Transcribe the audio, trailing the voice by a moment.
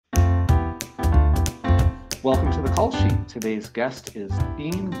Welcome to the call sheet. Today's guest is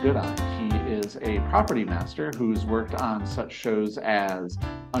Dean Goodine. He is a property master who's worked on such shows as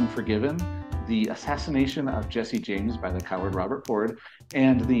Unforgiven, the Assassination of Jesse James by the coward Robert Ford,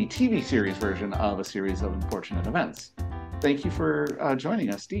 and the TV series version of A Series of Unfortunate Events. Thank you for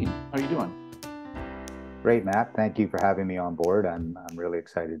joining us, Dean. How are you doing? Great, Matt. Thank you for having me on board. I'm really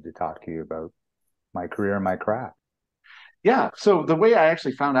excited to talk to you about my career and my craft. Yeah, so the way I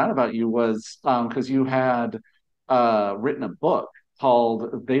actually found out about you was because you had written a book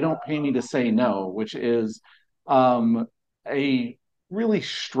called They Don't Pay Me to Say No, which is a really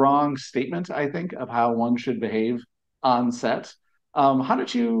strong statement, I think, of how one should behave on set. How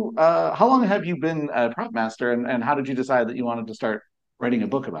long have you been a prop master, and how did you decide that you wanted to start writing a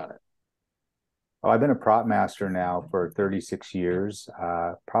book about it? Well, I've been a prop master now for 36 years,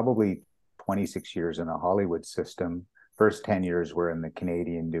 probably 26 years in the Hollywood system. First 10 years were in the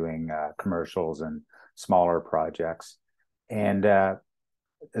Canadian doing commercials and smaller projects. And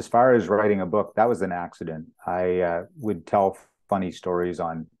as far as writing a book, that was an accident. I would tell funny stories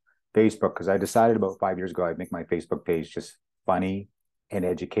on Facebook because I decided about 5 years ago I'd make my Facebook page just funny and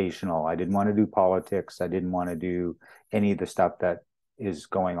educational. I didn't want to do politics. I didn't want to do any of the stuff that is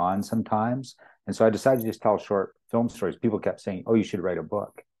going on sometimes. And so I decided to just tell short film stories. People kept saying, "Oh, you should write a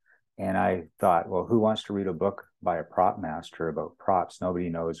book." And I thought, well, who wants to read a book by a prop master about props? Nobody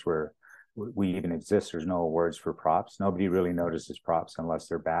knows where we even exist. There's no awards for props. Nobody really notices props unless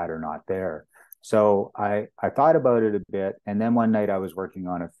they're bad or not there. So I thought about it a bit. And then one night I was working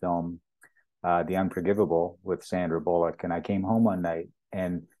on a film, The Unforgivable with Sandra Bullock. And I came home one night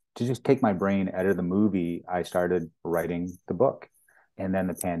and to just take my brain out of the movie, I started writing the book. And then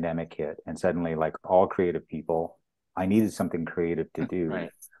the pandemic hit. And suddenly, like all creative people, I needed something creative to do. Right.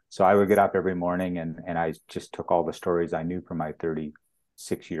 So I would get up every morning and I just took all the stories I knew from my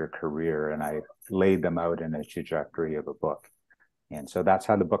 36-year career and I laid them out in a trajectory of a book. And so that's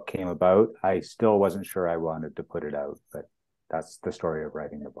how the book came about. I still wasn't sure I wanted to put it out, but that's the story of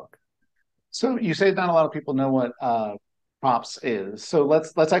writing the book. So you say not a lot of people know what props is. So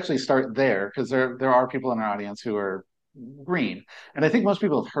let's actually start there because there are people in our audience who are green, and I think most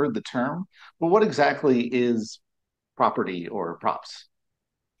people have heard the term. But what exactly is property or props?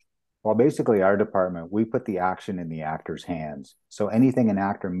 Well, basically, our department, we put the action in the actor's hands. So anything an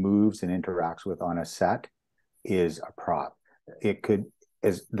actor moves and interacts with on a set is a prop. It could,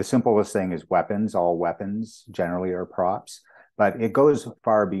 as the simplest thing is weapons. All weapons generally are props, but it goes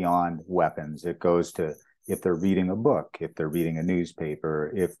far beyond weapons. It goes to if they're reading a book, if they're reading a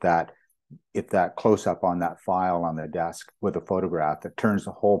newspaper, if that close up on that file on the desk with a photograph that turns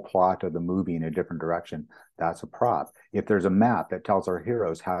the whole plot of the movie in a different direction, that's a prop. If there's a map that tells our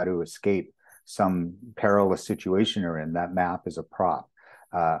heroes how to escape some perilous situation they're in, that map is a prop.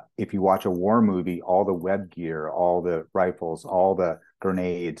 If you watch a war movie, all the web gear, all the rifles, all the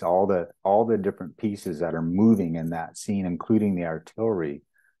grenades, all the different pieces that are moving in that scene, including the artillery,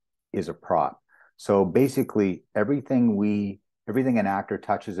 is a prop. So basically, everything an actor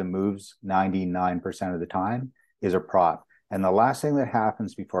touches and moves 99% of the time is a prop. And the last thing that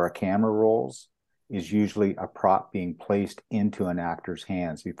happens before a camera rolls is usually a prop being placed into an actor's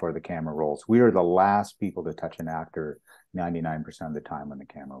hands before the camera rolls. We are the last people to touch an actor 99% of the time when the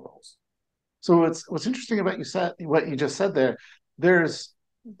camera rolls. So what's interesting about what you just said there, there's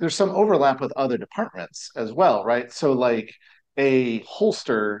some overlap with other departments as well, right? So like a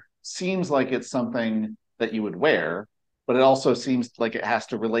holster seems like it's something that you would wear, but it also seems like it has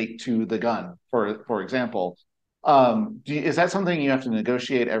to relate to the gun, for example. Is that something you have to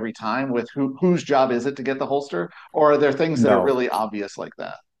negotiate every time with whose job is it to get the holster, or are there things that are No, really obvious like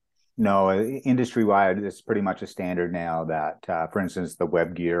that? no, industry wide, it's pretty much a standard now that, for instance, the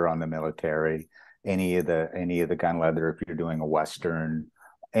web gear on the military, any of the gun leather, if you're doing a Western,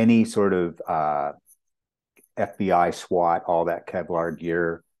 any sort of FBI SWAT, all that Kevlar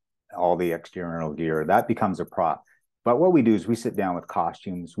gear, all the external gear, that becomes a prop. But what we do is we sit down with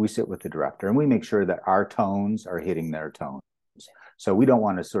costumes, we sit with the director, and we make sure that our tones are hitting their tones. So we don't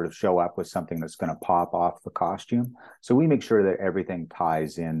want to sort of show up with something that's going to pop off the costume. So we make sure that everything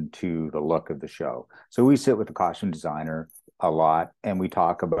ties into the look of the show. So we sit with the costume designer a lot and we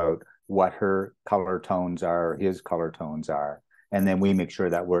talk about what her color tones are, his color tones are. And then we make sure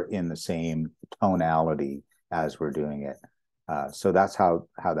that we're in the same tonality as we're doing it. So that's how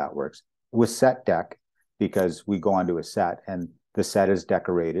that works. With set deck, because we go onto a set and the set is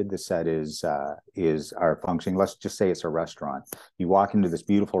decorated. The set is our function. Let's just say it's a restaurant. You walk into this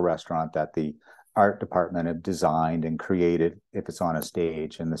beautiful restaurant that the art department have designed and created if it's on a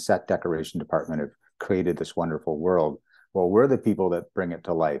stage, and the set decoration department have created this wonderful world. Well, we're the people that bring it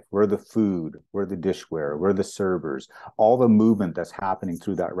to life. We're the food, we're the dishware, we're the servers, all the movement that's happening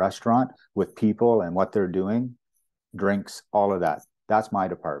through that restaurant with people and what they're doing, drinks, all of that. That's my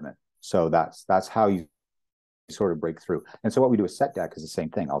department. So that's how you sort of break through. And so what we do with set deck is the same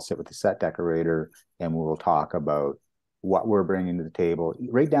thing. I'll sit with the set decorator and we'll talk about what we're bringing to the table,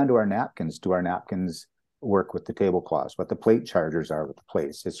 right down to our napkins. Do our napkins work with the tablecloths? What the plate chargers are with the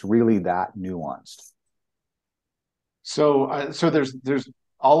plates? It's really that nuanced. So there's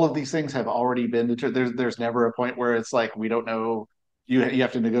all of these things have already been determined. There's never a point where it's like we don't know. You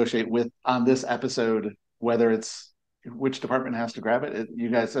have to negotiate with on this episode whether it's which department has to grab it. You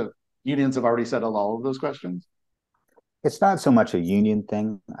guys have unions have already settled all of those questions. It's not so much a union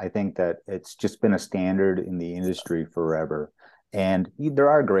thing. I think that it's just been a standard in the industry forever. And there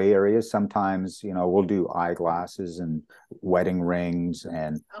are gray areas. Sometimes, we'll do eyeglasses and wedding rings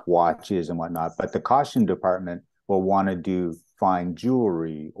and watches and whatnot. But the costume department will want to do fine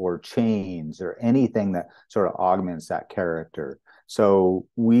jewelry or chains or anything that sort of augments that character. So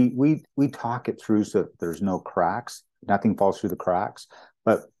we talk it through so that there's no cracks, nothing falls through the cracks.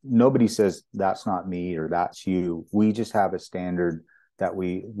 But nobody says that's not me or that's you. We just have a standard that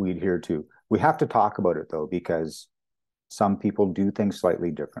we adhere to. We have to talk about it though, because some people do things slightly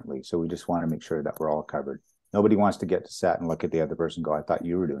differently. So we just want to make sure that we're all covered. Nobody wants to get to set and look at the other person and go, I thought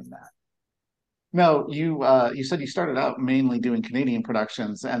you were doing that. No, you said you started out mainly doing Canadian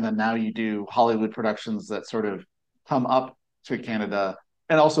productions, and then now you do Hollywood productions that sort of come up to Canada.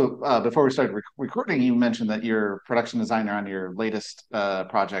 And also, before we started recording, you mentioned that your production designer on your latest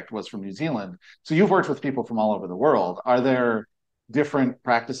project was from New Zealand. So you've worked with people from all over the world. Are there different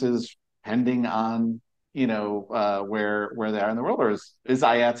practices pending on, where they are in the world, or is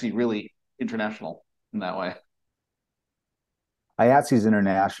IATSE really international in that way? IATSE's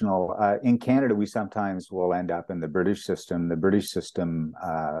international. In Canada, we sometimes will end up in the British system. The British system,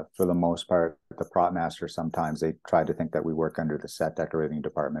 for the most part, the prop master, sometimes they try to think that we work under the set decorating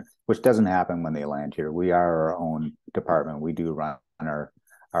department, which doesn't happen when they land here. We are our own department. We do run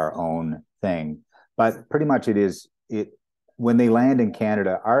our own thing. But pretty much it when they land in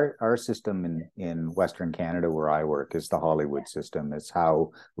Canada, our system in Western Canada where I work is the Hollywood system. It's how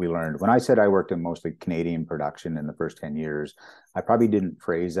we learned. When I said I worked in mostly Canadian production in the first 10 years, I probably didn't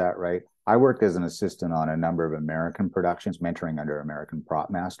phrase that right. I worked as an assistant on a number of American productions, mentoring under American prop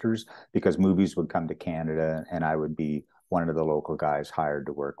masters, because movies would come to Canada and I would be one of the local guys hired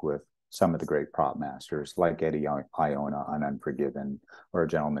to work with some of the great prop masters like Eddie Iona on Unforgiven or a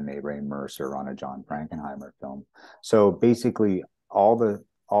gentleman named Ray Mercer on a John Frankenheimer film. So basically all the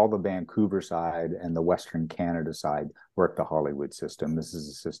Vancouver side and the Western Canada side work the Hollywood system. This is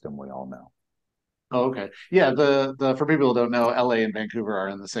a system we all know. Oh, okay. Yeah, the for people who don't know, LA and Vancouver are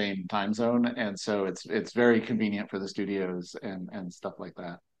in the same time zone, and so it's very convenient for the studios and stuff like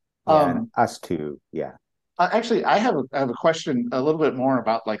that. Yeah, and Um, us too. Yeah. Actually, I have a question a little bit more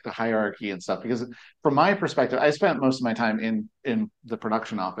about like the hierarchy and stuff because from my perspective, I spent most of my time in the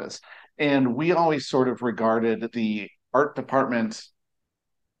production office, and we always sort of regarded the art department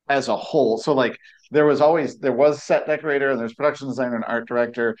as a whole. So like there was set decorator and there's production designer and art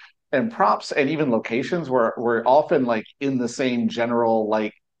director and props and even locations were often like in the same general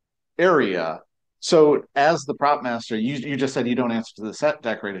like area. So as the prop master, you just said you don't answer to the set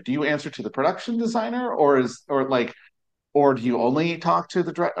decorator. Do you answer to the production designer or do you only talk to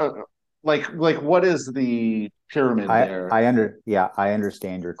the like what is the pyramid there? I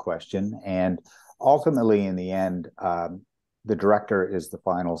understand your question, and ultimately, in the end, the director is the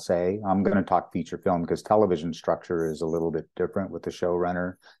final say. I'm going to talk feature film because television structure is a little bit different with the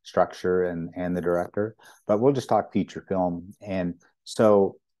showrunner structure and the director, but we'll just talk feature film. And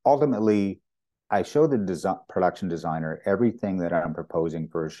so ultimately, I show the production designer everything that I'm proposing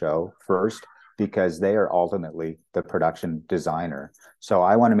for a show first because they are ultimately the production designer. So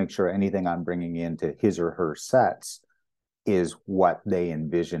I want to make sure anything I'm bringing into his or her sets is what they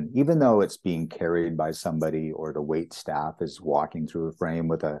envision, even though it's being carried by somebody or the wait staff is walking through a frame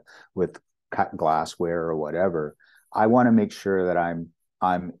with cut glassware or whatever. I want to make sure that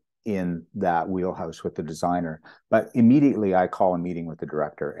I'm in that wheelhouse with the designer. But immediately I call a meeting with the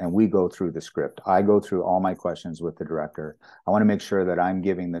director and we go through the script. I go through all my questions with the director. I want to make sure that I'm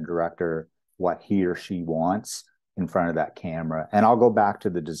giving the director what he or she wants in front of that camera. And I'll go back to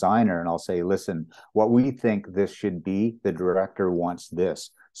the designer and I'll say, listen, what we think this should be, the director wants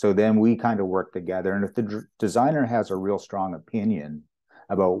this. So then we kind of work together. And if the designer has a real strong opinion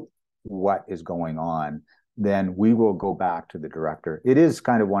about what is going on, then we will go back to the director. It is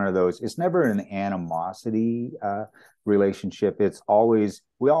kind of one of those, it's never an animosity relationship. It's always,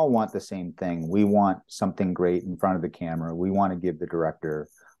 we all want the same thing. We want something great in front of the camera. We want to give the director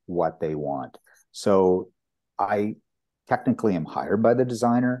what they want. So I technically am hired by the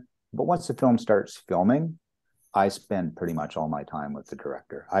designer, but once the film starts filming, I spend pretty much all my time with the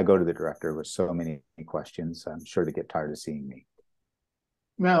director. I go to the director with so many questions. I'm sure they get tired of seeing me.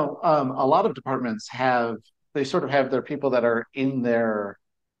 Now, a lot of departments have they sort of have their people that are in their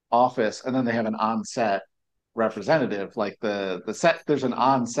office, and then they have an on-set representative. Like the set, there's an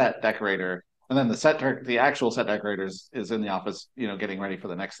on-set decorator, and then the actual set decorator is in the office, getting ready for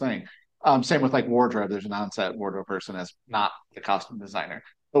the next thing. Same with like wardrobe. There's an on-set wardrobe person as not the costume designer.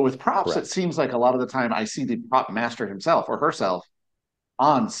 But with props, it Correct. seems like a lot of the time I see the prop master himself or herself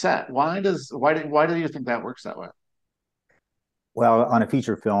on set. Why do you think that works that way? Well, on a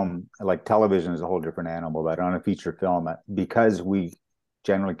feature film, like television is a whole different animal, but on a feature film, because we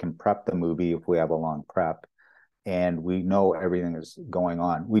generally can prep the movie if we have a long prep and we know everything is going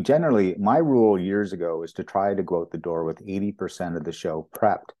on. We generally, my rule years ago is to try to go out the door with 80% of the show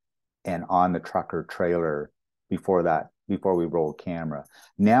prepped and on the truck or trailer before we roll camera.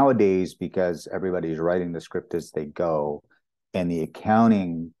 Nowadays, because everybody's writing the script as they go, and the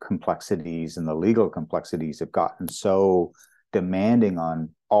accounting complexities and the legal complexities have gotten so demanding on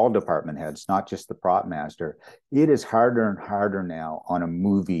all department heads, not just the prop master, it is harder and harder now on a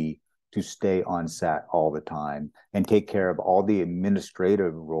movie to stay on set all the time and take care of all the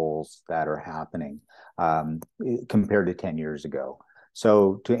administrative roles that are happening compared to 10 years ago.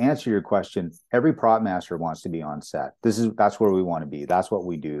 So to answer your question, every prop master wants to be on set. That's where we want to be. That's what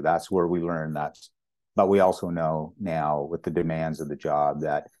we do. That's where we learn. But we also know now with the demands of the job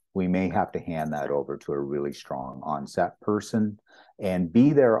that we may have to hand that over to a really strong on-set person and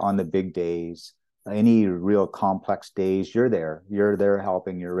be there on the big days. Any real complex days, you're there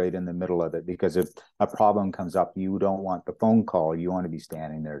helping, you're right in the middle of it, because if a problem comes up, you don't want the phone call, you want to be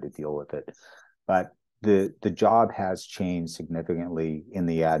standing there to deal with it. But the job has changed significantly in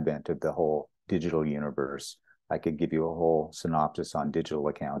the advent of the whole digital universe. I could give you a whole synopsis on digital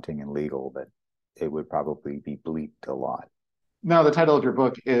accounting and legal, but it would probably be bleeped a lot. Now, the title of your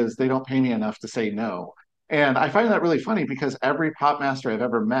book is They Don't Pay Me Enough to Say No. And I find that really funny because every pop master I've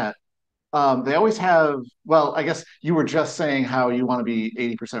ever met, they always have, well, I guess you were just saying how you want to be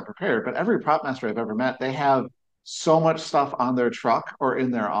 80% prepared, but every prop master I've ever met, they have so much stuff on their truck or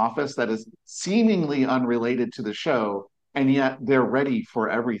in their office that is seemingly unrelated to the show, and yet they're ready for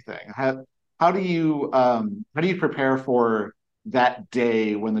everything. How do you prepare for that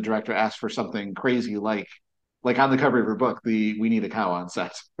day when the director asks for something crazy like on the cover of your book, the "We Need a Cow" on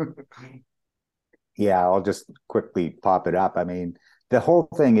set? Yeah, I'll just quickly pop it up. I mean, the whole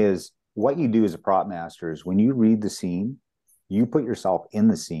thing is what you do as a prop master is when you read the scene, you put yourself in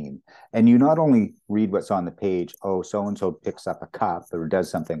the scene and you not only read what's on the page, oh, so and so picks up a cup or does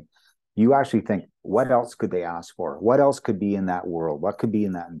something. You actually think, what else could they ask for? What else could be in that world? What could be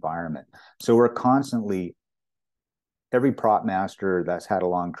in that environment? So we're constantly, every prop master that's had a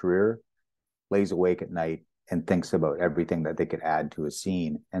long career lays awake at night and thinks about everything that they could add to a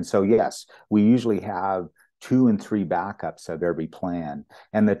scene. And so, yes, we usually have 2 and 3 backups of every plan.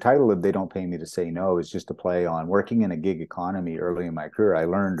 And the title of They Don't Pay Me to Say No is just a play on working in a gig economy early in my career. I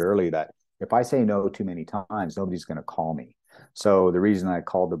learned early that if I say no too many times, nobody's going to call me. So the reason I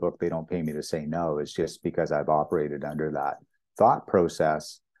called the book They Don't Pay Me to Say No is just because I've operated under that thought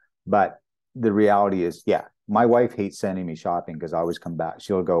process. But the reality is, yeah, my wife hates sending me shopping because I always come back.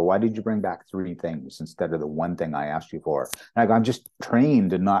 She'll go, "Why did you bring back 3 things instead of the one thing I asked you for?" And I go, "I'm just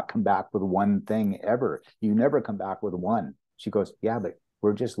trained to not come back with one thing ever. You never come back with one." She goes, "Yeah, but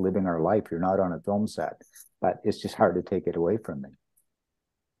we're just living our life. You're not on a film set." But it's just hard to take it away from me.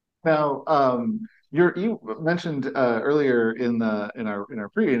 Now, you mentioned earlier in our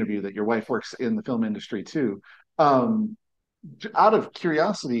pre-interview that your wife works in the film industry too. Um, Out of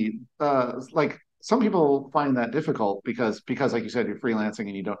curiosity, like some people find that difficult because like you said, you're freelancing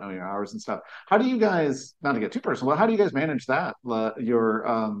and you don't know your hours and stuff. How do you guys, not to get too personal, but how do you guys manage that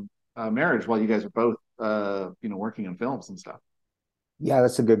your marriage while you guys are both working in films and stuff? Yeah,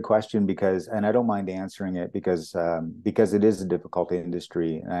 that's a good question because, and I don't mind answering it because it is a difficult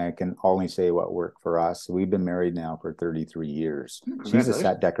industry, and I can only say what worked for us. We've been married now for 33 years. She's a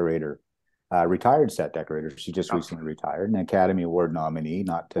set Congratulations. decorator, retired set decorator. She just Okay. recently retired, an Academy Award nominee.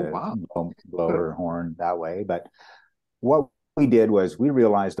 Not Oh, to wow. blow her horn that way, but what we did was we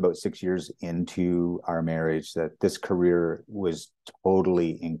realized about 6 years into our marriage that this career was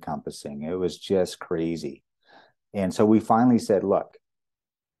totally encompassing. It was just crazy, and so we finally said, "Look."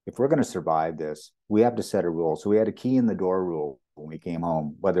 if we're going to survive this, we have to set a rule. So we had a key in the door rule when we came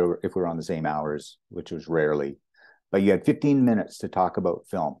home, whether if we were on the same hours, which was rarely, but you had 15 minutes to talk about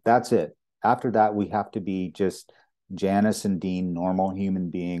film. That's it. After that, we have to be just Janice and Dean, normal human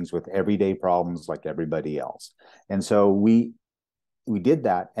beings with everyday problems like everybody else. And so we did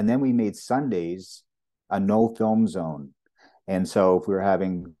that, and then we made Sundays a no film zone. And so if we were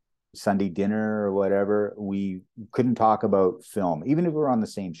having Sunday dinner or whatever, we couldn't talk about film, even if we were on the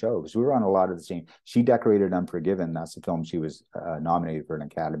same show, because we were on a lot of the same. She decorated Unforgiven. That's the film she was nominated for an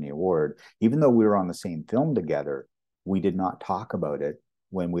Academy Award. Even though we were on the same film together, we did not talk about it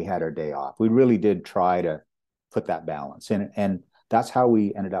when we had our day off. We really did try to put that balance in, and that's how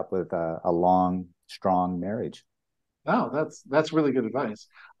we ended up with a long, strong marriage. Oh, that's really good advice.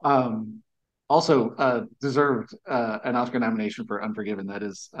 Also, deserved an Oscar nomination for Unforgiven. That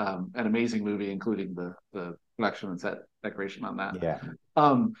is an amazing movie, including the production and set decoration on that. Yeah.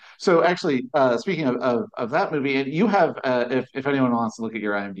 So actually, speaking of that movie, and you have, if anyone wants to look at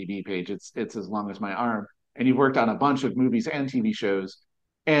your IMDb page, it's as long as my arm, and you've worked on a bunch of movies and TV shows.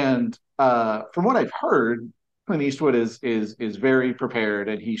 And from what I've heard, Clint Eastwood is very prepared,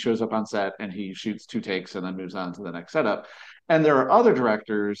 and he shows up on set and he shoots two takes and then moves on to the next setup. And there are other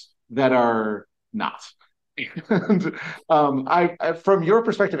directors that are not. And from your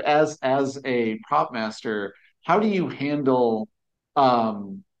perspective as a prop master, how do you handle?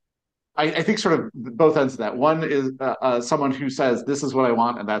 I think sort of both ends of that. One is someone who says, "This is what I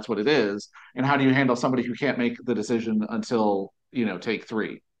want, and that's what it is," and how do you handle somebody who can't make the decision until take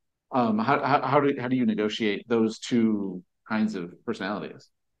three? How do you negotiate those two kinds of personalities?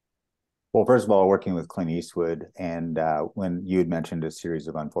 Well, first of all, working with Clint Eastwood, and when you had mentioned a series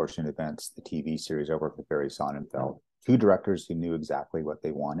of unfortunate events, the TV series, I worked with Barry Sonnenfeld, two directors who knew exactly what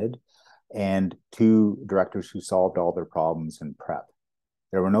they wanted, and two directors who solved all their problems in prep.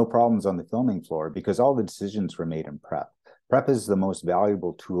 There were no problems on the filming floor because all the decisions were made in prep. Prep is the most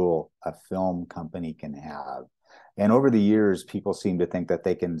valuable tool a film company can have. And over the years, people seem to think that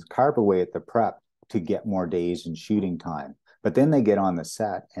they can carve away at the prep to get more days in shooting time. But then they get on the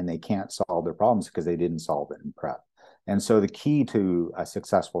set and they can't solve their problems because they didn't solve it in prep. And so the key to a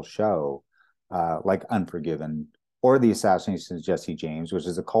successful show, like Unforgiven, or The Assassination of Jesse James, which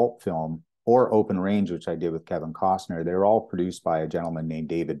is a cult film, or Open Range, which I did with Kevin Costner, they're all produced by a gentleman named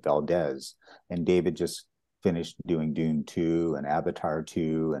David Valdez. And David just finished doing Dune 2 and Avatar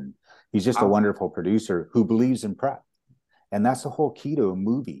 2. And he's just a wonderful producer who believes in prep. And that's the whole key to a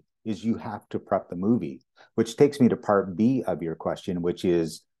movie, is you have to prep the movie, which takes me to part B of your question, which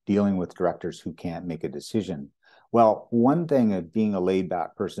is dealing with directors who can't make a decision. Well, one thing of being a laid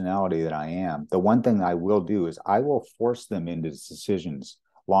back personality that I am, the one thing I will do is I will force them into decisions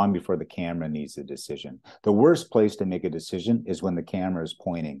long before the camera needs a decision. The worst place to make a decision is when the camera is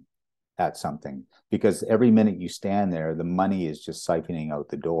pointing at something, because every minute you stand there, the money is just siphoning out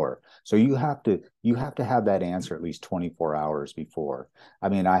the door. So you have to have that answer at least 24 hours before. I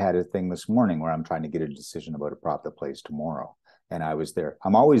mean, I had a thing this morning where I'm trying to get a decision about a prop that plays tomorrow. And I was there.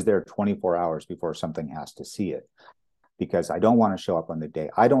 I'm always there 24 hours before something has to see it, because I don't want to show up on the day.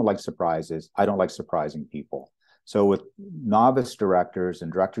 I don't like surprises. I don't like surprising people. So with novice directors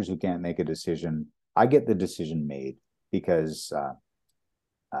and directors who can't make a decision, I get the decision made because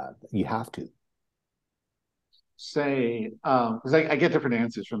you have to. Say, because I get different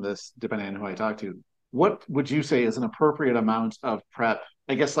answers from this depending on who I talk to. What would you say is an appropriate amount of prep?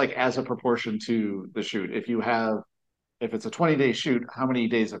 I guess like as a proportion to the shoot. If it's a 20-day shoot, how many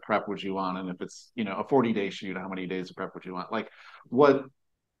days of prep would you want? And if it's a 40-day shoot, how many days of prep would you want? Like, what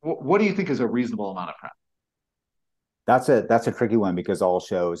do you think is a reasonable amount of prep? That's a tricky one because all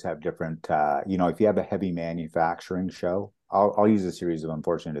shows have different. If you have a heavy manufacturing show, I'll use a series of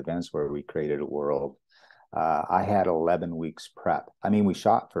unfortunate events where we created a world. I had 11 weeks prep. I mean, we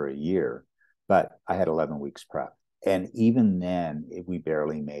shot for a year, but I had 11 weeks prep, and even then, we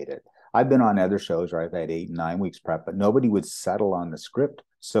barely made it. I've been on other shows where I've had 8 and 9 weeks prep, but nobody would settle on the script.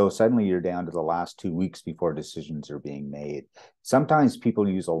 So suddenly you're down to the last 2 weeks before decisions are being made. Sometimes people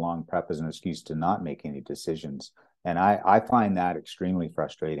use a long prep as an excuse to not make any decisions. And I find that extremely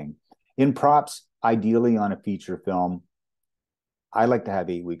frustrating. In props, ideally on a feature film, I like to have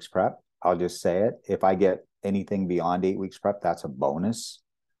 8 weeks prep. I'll just say it. If I get anything beyond 8 weeks prep, that's a bonus.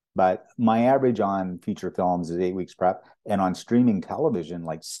 But my average on feature films is 8 weeks prep. And on streaming television,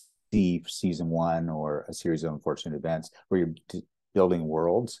 like season 1 or a series of unfortunate events where you're building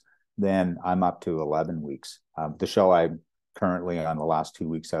worlds, then I'm up to 11 weeks. The show I'm currently on the last 2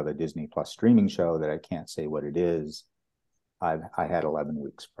 weeks of a Disney Plus streaming show that I can't say what it is, I had 11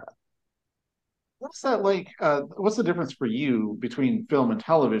 weeks prep. What's that like? What's the difference for you between film and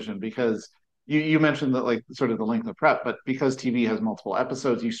television? Because you mentioned that like sort of the length of prep, but because TV has multiple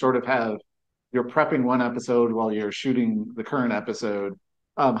episodes, you sort of have you're prepping one episode while you're shooting the current episode.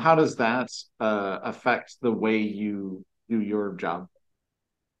 How does that affect the way you do your job?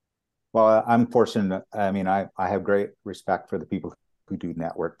 Well, I'm fortunate. I mean, I have great respect for the people who do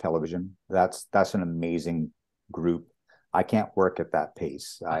network television. That's an amazing group. I can't work at that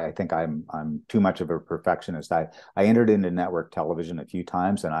pace. I think I'm too much of a perfectionist. I entered into network television a few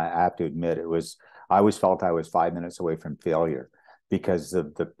times, and I have to admit I always felt I was 5 minutes away from failure because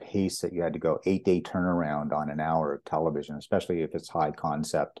of the pace that you had to go 8 day turnaround on an hour of television, especially if it's high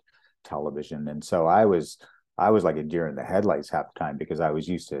concept television. And so I was like a deer in the headlights half the time because I was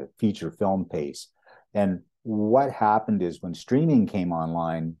used to feature film pace. And what happened is when streaming came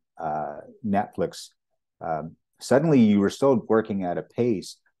online, Netflix, suddenly you were still working at a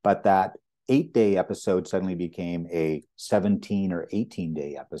pace, but that 8 day episode suddenly became a 17 or 18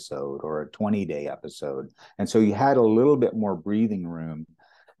 day episode or a 20 day episode. And so you had a little bit more breathing room.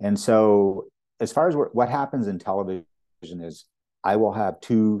 And so, as far as what happens in television is I will have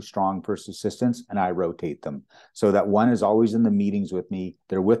two strong first assistants and I rotate them so that one is always in the meetings with me.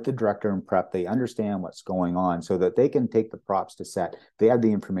 They're with the director in prep. They understand what's going on so that they can take the props to set. They have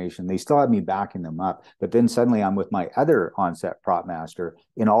the information. They still have me backing them up. But then suddenly I'm with my other on-set prop master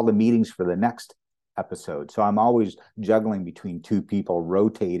in all the meetings for the next episode. So I'm always juggling between two people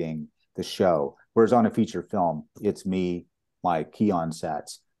rotating the show. Whereas on a feature film, it's me, my key on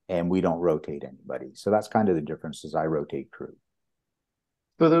sets, and we don't rotate anybody. So that's kind of the difference as I rotate crew.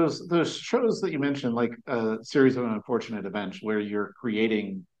 So those shows that you mentioned, like a series of unfortunate events, where you're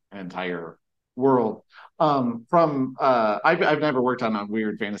creating an entire world. I've never worked on a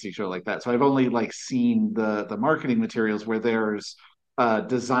weird fantasy show like that, so I've only like seen the marketing materials where there's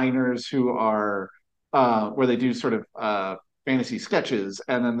designers who are where they do sort of fantasy sketches,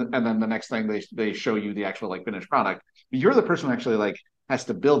 and then the next thing they show you the actual like finished product. But you're the person who actually like has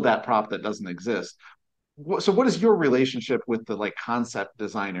to build that prop that doesn't exist. So what is your relationship with the like concept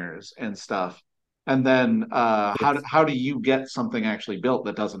designers and stuff? And then It's how do you get something actually built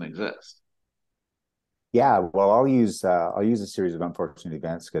that doesn't exist? Yeah, well, I'll use a series of unfortunate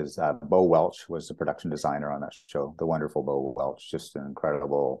events because Bo Welch was the production designer on that show. The wonderful Bo Welch, just an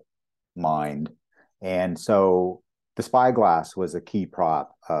incredible mind. And so the spyglass was a key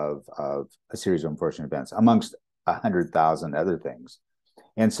prop of a series of unfortunate events, amongst 100,000 other things.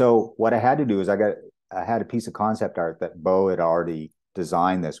 And so what I had to do is I had a piece of concept art that Bo had already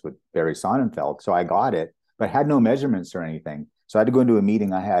designed this with Barry Sonnenfeld. So I got it, but had no measurements or anything. So I had to go into a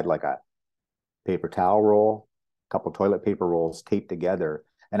meeting. I had like a paper towel roll, a couple toilet paper rolls taped together.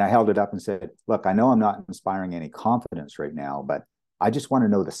 And I held it up and said, look, I know I'm not inspiring any confidence right now, but I just want to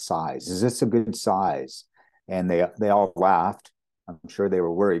know the size. Is this a good size? And they all laughed. I'm sure they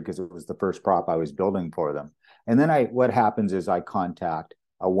were worried because it was the first prop I was building for them. And then what happens is I contact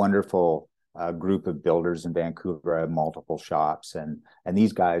a wonderful group of builders in Vancouver. I have multiple shops, and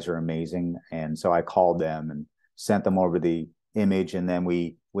these guys are amazing. And so I called them and sent them over the image, and then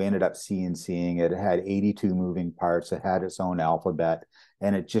we ended up CNCing it. It had 82 moving parts. It had its own alphabet,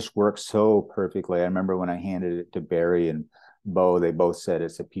 and it just worked so perfectly. I remember when I handed it to Barry and Bo, they both said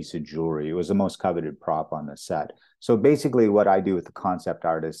it's a piece of jewelry. It was the most coveted prop on the set. So basically, what I do with the concept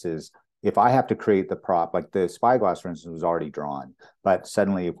artist is if I have to create the prop, like the spyglass, for instance, was already drawn, but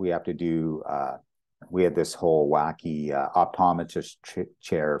suddenly if we have to do, we had this whole wacky optometrist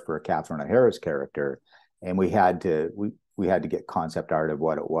chair for Catherine O'Hara's character, and we had to get concept art of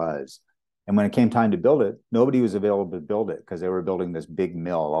what it was. And when it came time to build it, nobody was available to build it because they were building this big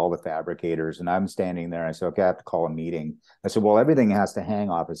mill, all the fabricators. And I'm standing there. I said, okay, I have to call a meeting. I said, well, everything has to hang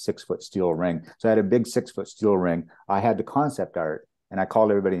off a 6 foot steel ring. So I had a big 6 foot steel ring. I had the concept art, and I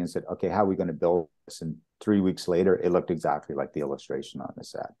called everybody and said, okay, how are we going to build this? And 3 weeks later, it looked exactly like the illustration on the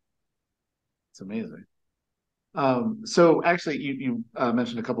set. It's amazing. So actually, you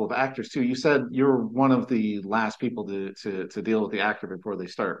mentioned a couple of actors too. You said you're one of the last people to deal with the actor before they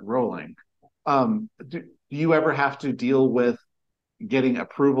start rolling. Do you ever have to deal with getting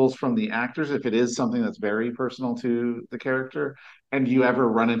approvals from the actors if it is something that's very personal to the character? And do you ever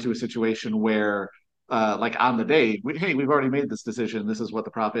run into a situation where, like on the day, hey, we've already made this decision. This is what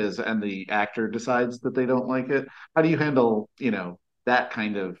the prop is, and the actor decides that they don't like it. How do you handle, that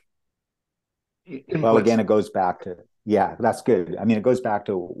kind of Well, inputs? again, it goes back to, yeah, that's good. I mean, it goes back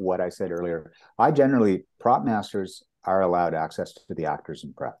to what I said earlier. Prop masters are allowed access to the actors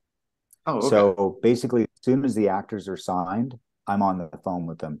in prep. Oh, okay. So basically, as soon as the actors are signed, I'm on the phone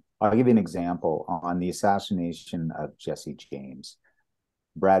with them. I'll give you an example on the assassination of Jesse James.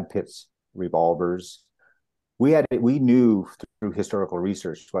 Brad Pitt's revolvers. We knew through historical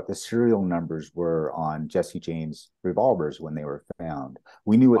research what the serial numbers were on Jesse James revolvers when they were found.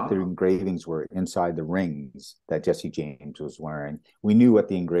 We knew what the Wow. engravings were inside the rings that Jesse James was wearing. We knew what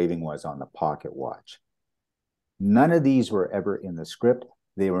the engraving was on the pocket watch. None of these were ever in the script.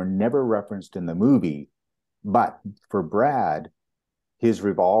 They were never referenced in the movie. But for Brad, his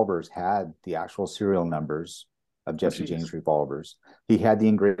revolvers had the actual serial numbers of Oh, Jesse geez. James revolvers. He had the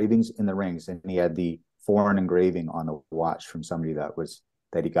engravings in the rings, and he had the foreign engraving on the watch from somebody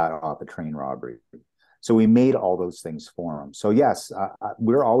that he got off a train robbery. So we made all those things for him. So yes,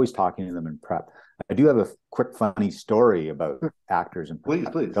 we're always talking to them in prep. I do have a quick funny story about actors and Please,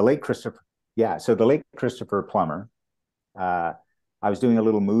 please. the late Christopher. Yeah, so the late Christopher Plummer. Uh, I was doing a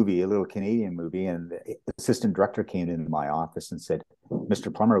little movie, a little Canadian movie, and the assistant director came into my office and said,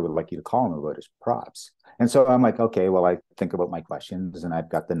 "Mr. Plummer would like you to call him about his props." And so I'm like, okay, well, I think about my questions, and I've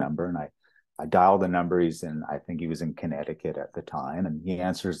got the number, and I dialed the number. He's in, I think he was in Connecticut at the time, and he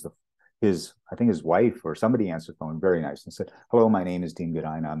answers I think his wife or somebody answered the phone, very nice, and said, "Hello, my name is Dean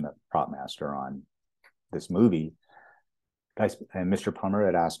Goodine. I'm the prop master on this movie." And Mr. Plummer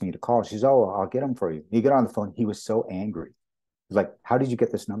had asked me to call. She's, "Oh, I'll get him for you." He got on the phone. He was so angry. He's like, "How did you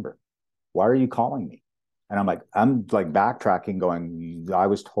get this number? Why are you calling me?" And I'm like backtracking, going, "I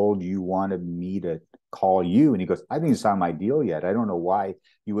was told you wanted me to call you." And he goes, "I didn't sign my deal yet. I don't know why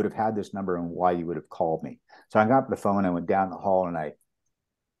you would have had this number and why you would have called me." So I got the phone, I went down the hall, and I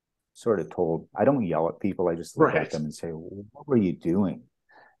sort of told, I don't yell at people. I just look at Right. them and say, "What were you doing?"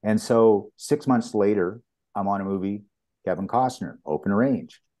 And so 6 months later, I'm on a movie, Kevin Costner, Open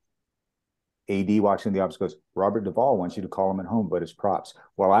Range. AD walks in the office, goes, "Robert Duvall wants you to call him at home about his props."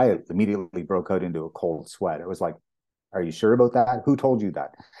 Well, I immediately broke out into a cold sweat. It was like, "Are you sure about that? Who told you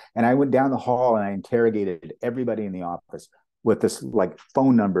that?" And I went down the hall and I interrogated everybody in the office with this like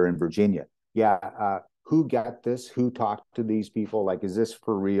phone number in Virginia. Yeah, who got this? Who talked to these people? Like, is this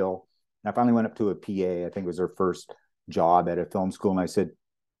for real? And I finally went up to a PA. I think it was her first job at a film school. And I said,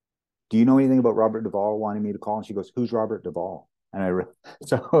 "Do you know anything about Robert Duvall wanting me to call?" And she goes, "Who's Robert Duvall?" And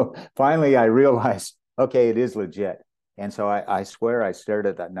so finally I realized, okay, it is legit. And so I swear I stared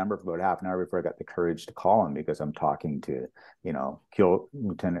at that number for about half an hour before I got the courage to call him, because I'm talking to,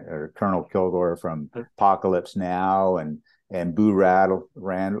 Lieutenant or Colonel Kilgore from Apocalypse Now, and Boo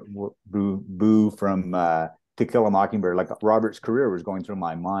from To Kill a Mockingbird. Like, Robert's career was going through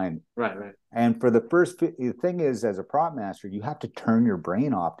my mind. Right, right. And for the thing is, as a prop master, you have to turn your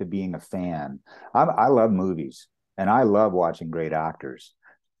brain off to being a fan. I love movies and I love watching great actors.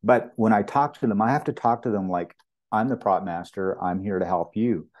 But when I talk to them, I have to talk to them like, I'm the prop master. I'm here to help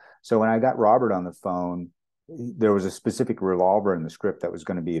you. So when I got Robert on the phone, there was a specific revolver in the script that was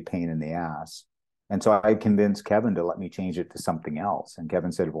going to be a pain in the ass. And so I convinced Kevin to let me change it to something else. And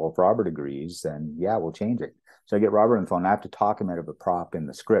Kevin said, "Well, if Robert agrees, then yeah, we'll change it." So I get Robert on the phone. I have to talk him out of a prop in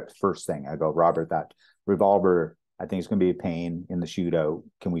the script. First thing, I go, "Robert, that revolver, I think it's going to be a pain in the shootout.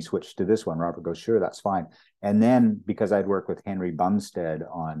 Can we switch to this one?" Robert goes, "Sure, that's fine." And then, because I'd worked with Henry Bumstead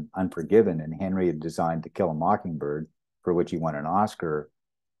on Unforgiven, and Henry had designed To Kill a Mockingbird, for which he won an Oscar,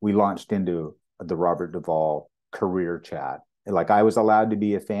 we launched into the Robert Duvall career chat. Like, I was allowed to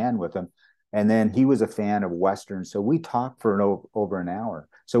be a fan with him. And then he was a fan of Western. So we talked for over an hour.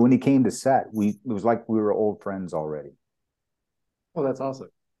 So when he came to set, it was like we were old friends already. Oh, that's awesome.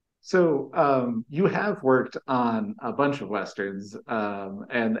 So you have worked on a bunch of westerns,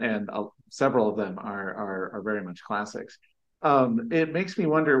 and several of them are very much classics. It makes me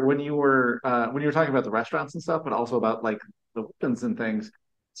wonder when you were talking about the restaurants and stuff, but also about like the weapons and things.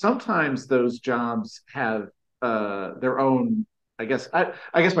 Sometimes those jobs have their own. I guess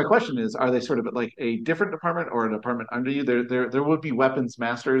my question is, are they sort of like a different department or a department under you? There would be weapons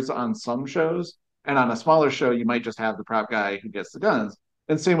masters on some shows, and on a smaller show, you might just have the prop guy who gets the guns.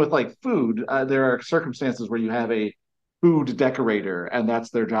 And same with like food. There are circumstances where you have a food decorator, and that's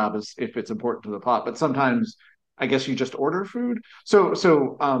their job is if it's important to the plot. But sometimes, I guess you just order food. So,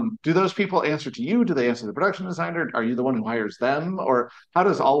 do those people answer to you? Do they answer the production designer? Are you the one who hires them, or how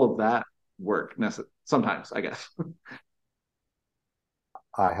does all of that work? Sometimes, I guess.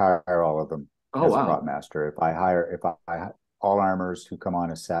 I hire all of them Oh as a prop wow. master. If I all armors who come on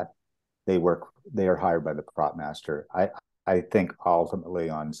a set, they are hired by the prop master. I think ultimately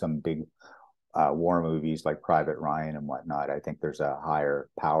on some big war movies like Private Ryan and whatnot, I think there's a higher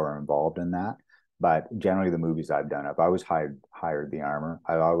power involved in that. But generally, the movies I've done, I've always hired the armor.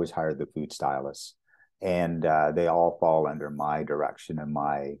 I've always hired the food stylists, and they all fall under my direction and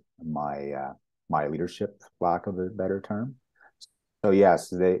my leadership, lack of a better term. So yes,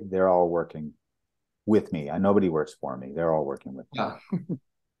 they're all working with me. Nobody works for me. They're all working with me. Yeah.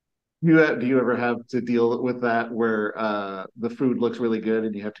 Do you ever have to deal with that where the food looks really good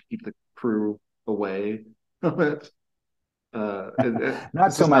and you have to keep the crew away from it? Not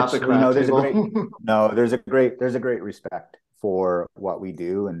It's so just not the much. You know, craft there's a table. great no, there's a great respect for what we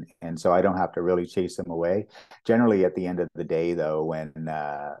do, and so I don't have to really chase them away. Generally, at the end of the day, though,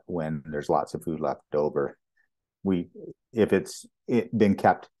 when there's lots of food left over, we if it been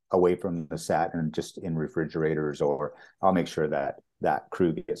kept away from the set and just in refrigerators, or I'll make sure that that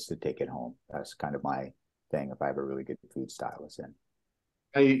crew gets to take it home. That's kind of my thing if I have a really good food stylist in.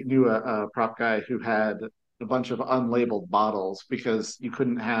 I knew a prop guy who had a bunch of unlabeled bottles because you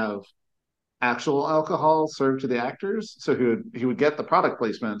couldn't have actual alcohol served to the actors. So he would get the product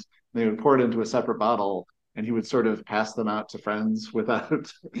placement, and they would pour it into a separate bottle, and he would sort of pass them out to friends without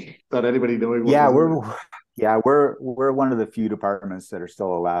without anybody knowing what Yeah, was in it. we're one of the few departments that are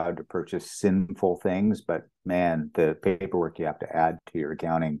still allowed to purchase sinful things, but man, the paperwork you have to add to your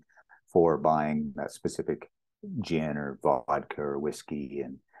accounting for buying that specific gin or vodka or whiskey,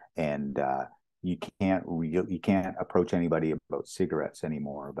 and you can't approach anybody about cigarettes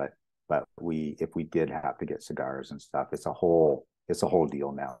anymore. But we if we did have to get cigars and stuff, it's a whole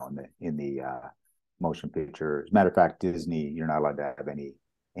deal now in the motion picture. As a matter of fact, Disney, you're not allowed to have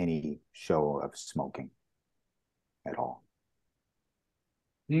any show of smoking at all.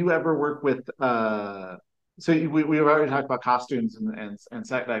 Do you ever work with so we've already talked about costumes and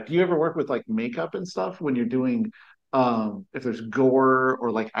set back. Do you ever work with like makeup and stuff when you're doing if there's gore or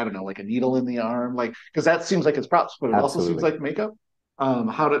like I don't know, like a needle in the arm, like because that seems like it's props, but it also seems Absolutely. like makeup.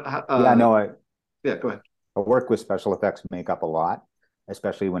 How did Yeah, no, yeah, go ahead. I work with special effects makeup a lot,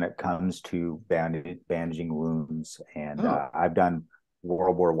 especially when it comes to bandaging wounds. And Oh, I've done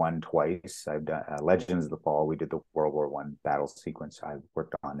World War One twice. I've done Legends of the Fall. We did the World War One battle sequence. I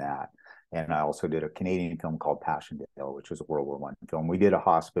worked on that, and I also did a Canadian film called Passchendaele, which was a World War One film. We did a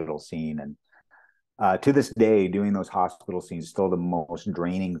hospital scene, and to this day, doing those hospital scenes is still the most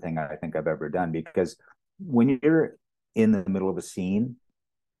draining thing I think I've ever done, because when you're in the middle of a scene,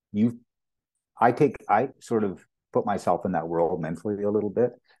 you I sort of put myself in that world mentally a little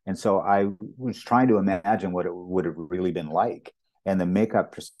bit. And so I was trying to imagine what it would have really been like. And the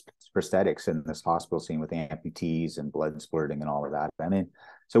makeup prosthetics in this hospital scene with amputees and blood splurting and all of that. I mean,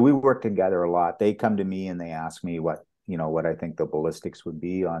 so we work together a lot. They come to me and they ask me what I think the ballistics would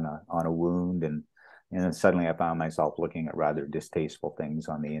be on a wound. And then suddenly I found myself looking at rather distasteful things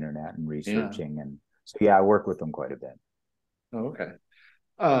on the internet and yeah. researching. And so, yeah, I work with them quite a bit. Oh, okay.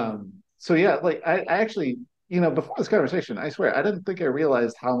 So yeah, like I actually, before this conversation, I swear I didn't think I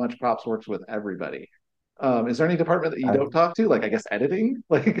realized how much props works with everybody. Is there any department that you don't talk to? Like I guess editing?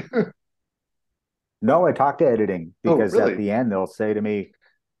 Like No, I talk to editing oh because at really? the end they'll say to me,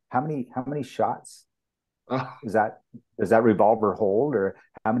 "How many shots Oh, is that? Does that revolver hold, or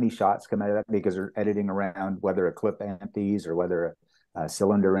how many shots come out of that?" Because they're editing around whether a clip empties or whether a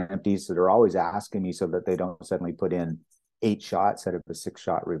cylinder empties. So they're always asking me so that they don't suddenly put in 8 shots out of a 6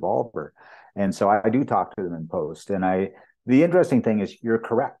 shot revolver. And so I do talk to them in post. And the interesting thing is you're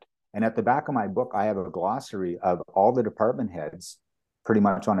correct. And at the back of my book, I have a glossary of all the department heads pretty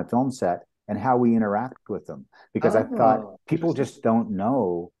much on a film set and how we interact with them. Because I thought oh, people interesting. just don't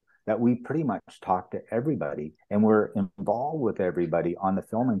know that we pretty much talk to everybody and we're involved with everybody on the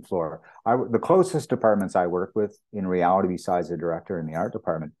filming floor. The closest departments I work with in reality, besides the director and the art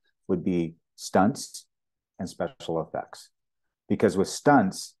department, would be stunts and special effects. Because with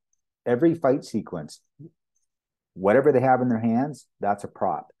stunts, every fight sequence, whatever they have in their hands, that's a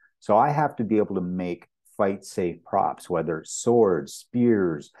prop. So I have to be able to make fight safe props, whether it's swords,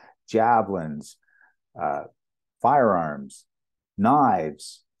 spears, javelins, uh, firearms,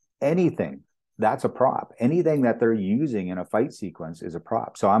 knives, anything. That's a prop. Anything that they're using in a fight sequence is a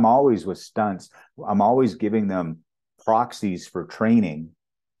prop. So I'm always with stunts. I'm always giving them proxies for training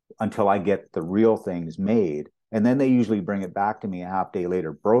until I get the real things made. And then they usually bring it back to me a half day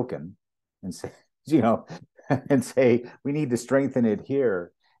later, broken, and say, you know, and say, we need to strengthen it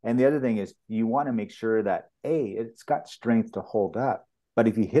here. And the other thing is, you want to make sure that, A, it's got strength to hold up. But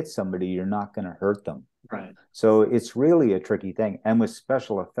if you hit somebody, you're not going to hurt them. Right. So it's really a tricky thing. And with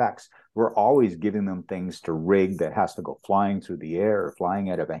special effects, we're always giving them things to rig that has to go flying through the air or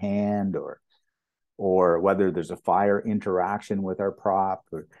flying out of a hand, or whether there's a fire interaction with our prop.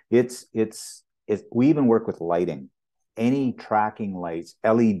 It's we even work with lighting, any tracking lights,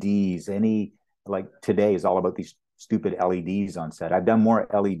 LEDs, any, like today is all about these stupid LEDs on set. I've done more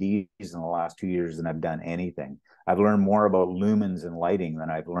LEDs in the last 2 years than I've done anything. I've learned more about lumens and lighting than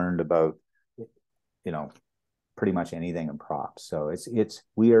I've learned about, you know, pretty much anything in props. So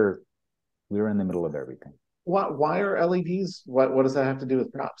we're in the middle of everything. Why are LEDs? What does that have to do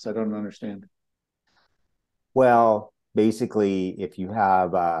with props? I don't understand. Well, basically, if you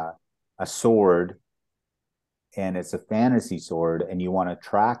have a sword and it's a fantasy sword and you want to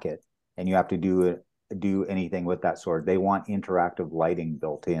track it and you have to do anything with that sword, they want interactive lighting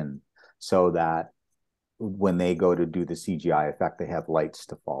built in so that when they go to do the CGI effect, they have lights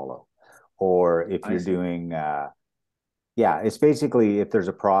to follow. Or if I you're see. doing yeah, it's basically if there's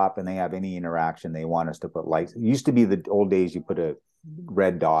a prop and they have any interaction, they want us to put lights. It used to be the old days you put a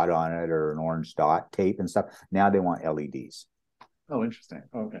red dot on it or an orange dot tape and stuff. Now they want LEDs. Oh, interesting.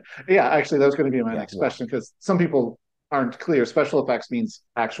 Okay. Yeah, actually, that was going to be my Yeah, next yeah. question because some people aren't clear. Special effects means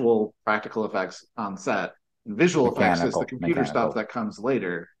actual practical effects on set. Visual effects is the computer stuff Mechanical. that comes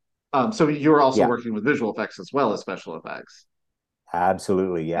later. So you're also Yeah, working with visual effects as well as special effects.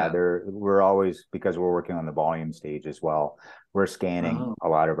 absolutely. Yeah, Yeah. we're always because we're working on the volume stage as well. We're scanning Oh, a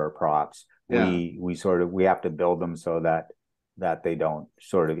lot of our props. yeah. We sort of we have to build them so that they don't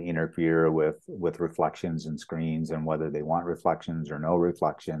sort of interfere with reflections and screens and whether they want reflections or no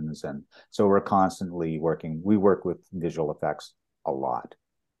reflections. And so we're constantly working. We work with visual effects a lot.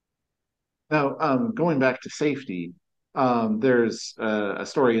 Now, going back to safety, there's a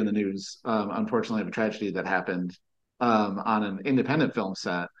story in the news, unfortunately, of a tragedy that happened on an independent film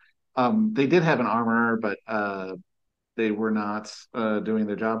set. They did have an armorer, but they were not doing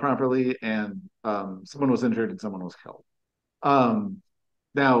their job properly, and someone was injured and someone was killed. Um,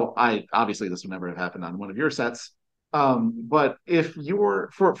 Now, I obviously this would never have happened on one of your sets, but if you're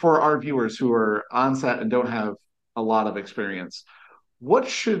for our viewers who are on set and don't have a lot of experience, what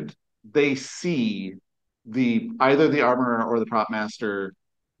should they see the either the armorer or the prop master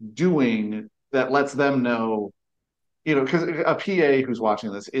doing that lets them know, because a PA who's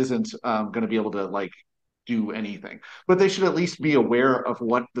watching this isn't going to be able to like do anything, but they should at least be aware of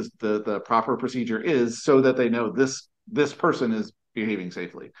what the proper procedure is so that they know this person is behaving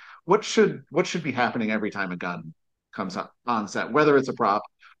safely. What should be happening every time a gun comes on set, whether it's a prop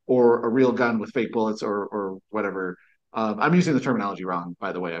or a real gun with fake bullets or whatever. I'm using the terminology wrong,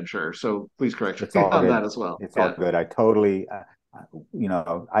 by the way, I'm sure. So please correct It's me all on that good. as well. It's all Yeah. good. I totally,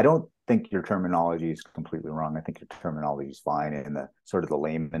 I don't think your terminology is completely wrong. I think your terminology is fine in the sort of the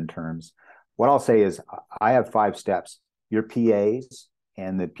layman terms. What I'll say is I have 5 steps. Your PAs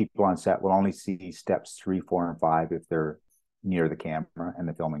and the people on set will only see steps 3, 4, and 5 if they're near the camera and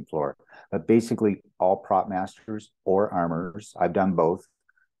the filming floor. But basically, all prop masters or armors, I've done both,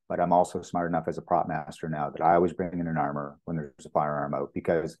 but I'm also smart enough as a prop master now that I always bring in an armor when there's a firearm out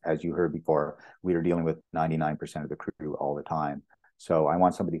because, as you heard before, we are dealing with 99% of the crew all the time. So I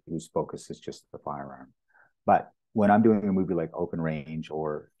want somebody whose focus is just the firearm. But when I'm doing a movie like Open Range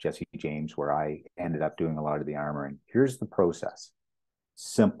or Jesse James, where I ended up doing a lot of the armoring, here's the process.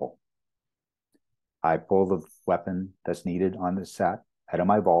 Simple. I pull the weapon that's needed on the set out of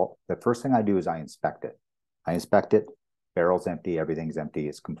my vault. The first thing I do is I inspect it. I inspect it, barrel's empty, everything's empty,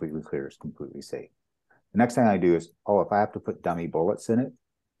 it's completely clear, it's completely safe. The next thing I do is, if I have to put dummy bullets in it,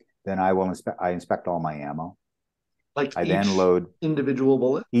 then I inspect all my ammo. Like I then each load individual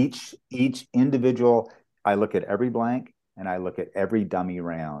bullet. each individual, I look at every blank and I look at every dummy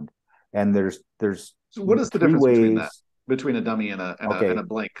round. And there's So what is the three difference between that, ways. between a dummy and a Okay.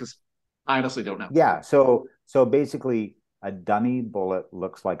 blank? Because I honestly don't know. Yeah, so basically a dummy bullet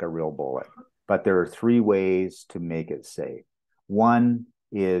looks like a real bullet, but there are 3 ways to make it safe. One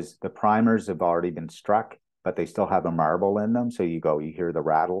is the primers have already been struck, but they still have a marble in them. So you hear the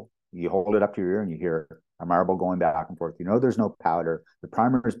rattle, you hold it up to your ear and you hear a marble going back and forth. You know there's no powder. The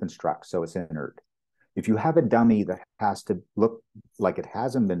primer has been struck, so it's inert. If you have a dummy that has to look like it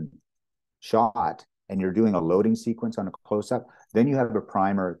hasn't been shot and you're doing a loading sequence on a close up, then you have a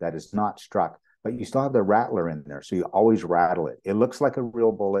primer that is not struck, but you still have the rattler in there. So you always rattle it. It looks like a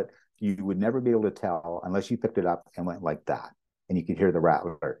real bullet. You would never be able to tell unless you picked it up and went like that. And you could hear the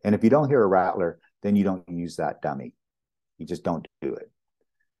rattler. And if you don't hear a rattler, then you don't use that dummy. You just don't do it.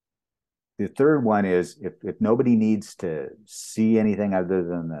 The third one is if nobody needs to see anything other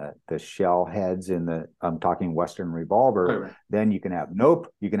than the shell heads in the I'm talking Western Right, revolver, right. then you can have no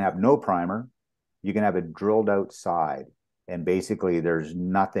primer, you can have a drilled out side, and basically there's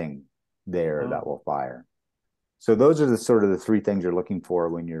nothing there that Oh. will fire. So those are the sort of the 3 things you're looking for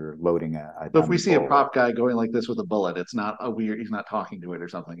when you're loading a So if we dummy see a bullet. prop guy going like this with a bullet, it's not a weird. He's not talking to it or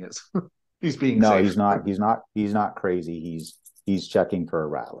something. It's he's being No, safe. he's not. He's not crazy. He's checking for a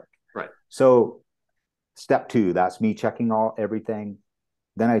rattler. Right. So step 2, that's me checking everything.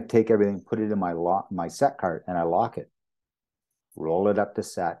 Then I take everything, put it in my set cart, and I lock it. Roll it up to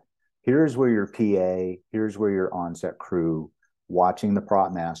set. Here's where your PA, here's where your on-set crew watching the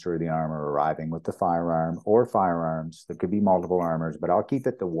prop master or the armor arriving with the firearm or firearms. There could be multiple armors, but I'll keep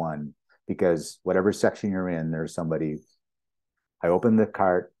it to one because whatever section you're in, there's somebody. I open the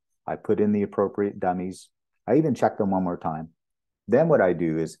cart, I put in the appropriate dummies. I even check them one more time. Then what I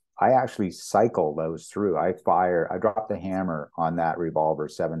do is I actually cycle those through. I drop the hammer on that revolver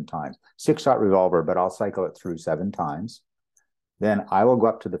 7 times. 6-shot revolver, but I'll cycle it through 7 times. Then I will go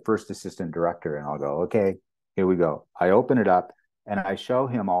up to the first assistant director and I'll go, okay, here we go. I open it up and I show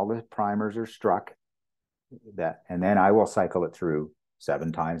him all the primers are struck, and then I will cycle it through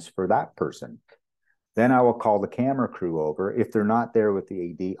 7 times for that person. Then I will call the camera crew over. If they're not there with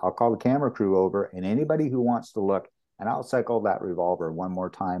the AD, I'll call the camera crew over and anybody who wants to look, and I'll cycle that revolver one more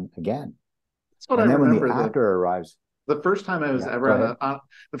time again. That's what I And then when the remember. actor arrives, The first time I was yeah, ever go ahead.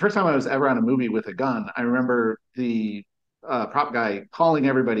 the first time I was ever on a movie with a gun, I remember the prop guy calling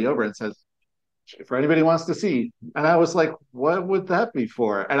everybody over and says, "For anybody wants to see," and I was like, "What would that be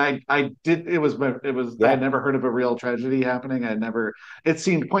for?" And I did. It was. I had Yeah, never heard of a real tragedy happening. I had never. It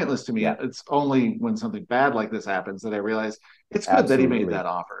seemed pointless to me. yeah, It's only when something bad like this happens that I realize it's good that he made absolutely. that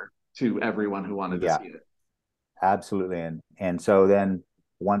offer to everyone who wanted to Yeah, see it. absolutely. And so then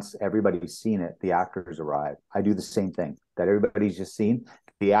once everybody's seen it, the actors arrive. I do the same thing that everybody's just seen.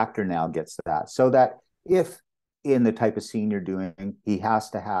 The actor now gets that. So that if in the type of scene you're doing, he has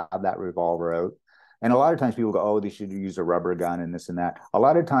to have that revolver out. And a lot of times people go, oh, they should use a rubber gun and this and that. A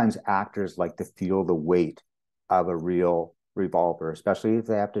lot of times actors like to feel the weight of a real revolver, especially if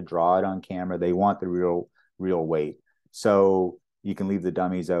they have to draw it on camera. They want the real weight. So you can leave the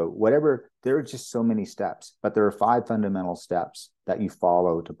dummies out, whatever. There are just so many steps, but there are 5 fundamental steps that you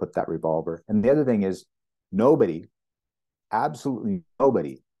follow to put that revolver. And the other thing is nobody, absolutely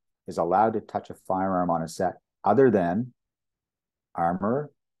nobody, is allowed to touch a firearm on a set other than armor,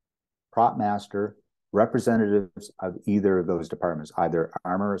 prop master, representatives of either of those departments, either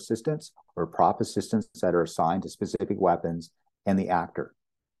armor assistants or prop assistants that are assigned to specific weapons, and the actor.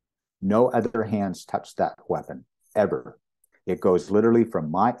 No other hands touch that weapon ever. It goes literally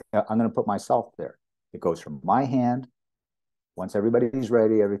from I'm going to put myself there. It goes from my hand, once everybody's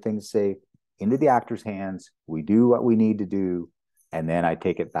ready, everything's safe, into the actor's hands. We do what we need to do. And then I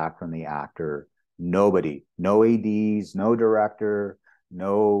take it back from the actor. Nobody, no ADs, no director,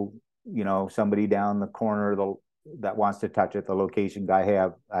 no, somebody down the corner that wants to touch it. The location guy, hey,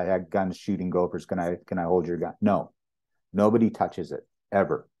 I had guns shooting gophers. Can I hold your gun? No, nobody touches it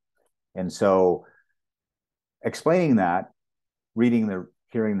ever. And so explaining that,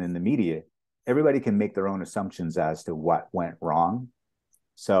 hearing in the media, everybody can make their own assumptions as to what went wrong.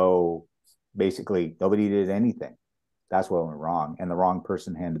 So basically, nobody did anything. That's what went wrong, and the wrong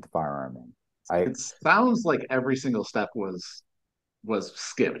person handed the firearm in. It sounds like every single step was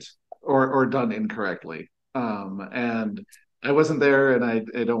skipped or done incorrectly. And I wasn't there, and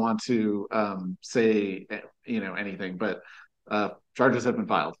I don't want to say anything, but charges have been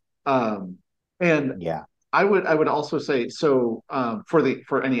filed. And Yeah, I would also say so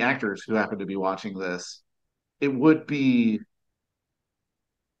for any actors who happen to be watching this, it would be,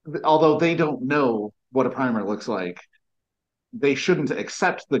 although they don't know what a primer looks like, they shouldn't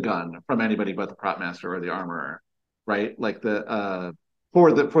accept the gun from anybody but the prop master or the armorer, right? Like the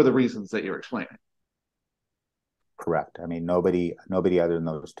for the reasons that you're explaining. correct. I mean, nobody other than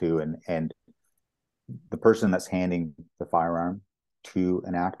those two, and the person that's handing the firearm to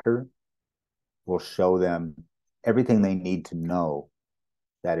an actor will show them everything they need to know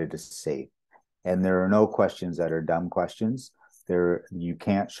that it is safe. And there are no questions that are dumb questions. You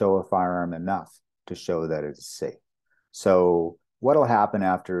can't show a firearm enough to show that it is safe. So what'll happen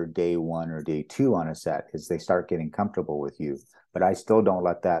after day 1 or day 2 on a set is they start getting comfortable with you. But I still don't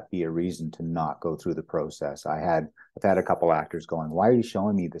let that be a reason to not go through the process. I've had a couple actors going, why are you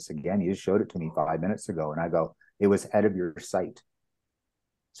showing me this again? You just showed it to me 5 minutes ago. And I go, it was out of your sight.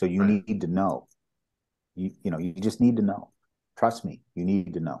 So you Right. need to know. You just need to know. Trust me, you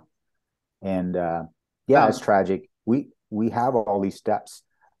need to know. And yeah, it's Now, tragic. We have all these steps.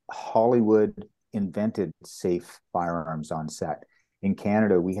 Hollywood invented safe firearms on set. In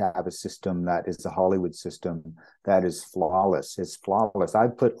Canada, we have a system that is the Hollywood system that is flawless. It's flawless.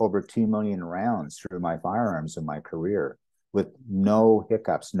 I've put over 2 million rounds through my firearms in my career with no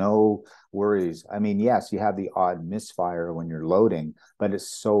hiccups, no worries. I mean, yes, you have the odd misfire when you're loading, but it's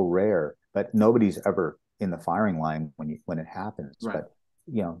so rare. But nobody's ever in the firing line when it happens. right. But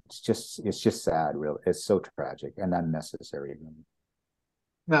it's just sad, really. It's so tragic and unnecessary.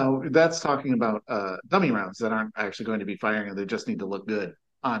 Now that's talking about dummy rounds that aren't actually going to be firing, and they just need to look good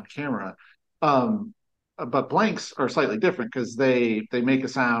on camera. Um, but blanks are slightly different because they make a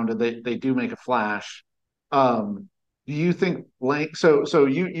sound and they do make a flash. Um, Do you think blank? So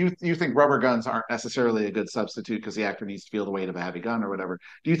you think rubber guns aren't necessarily a good substitute because the actor needs to feel the weight of a heavy gun or whatever?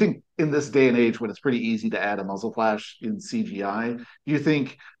 Do you think in this day and age when it's pretty easy to add a muzzle flash in CGI, do you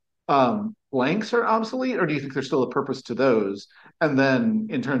think blanks are obsolete, or do you think there's still a purpose to those? And then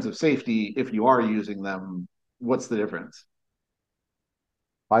in terms of safety, if you are using them, what's the difference?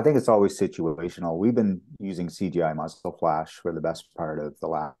 I think it's always situational. We've been using CGI muzzle flash for the best part of the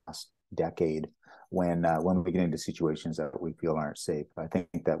last decade when we get into situations that we feel aren't safe. I think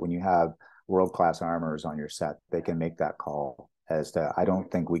that when you have world class armors on your set, they can make that call as to I don't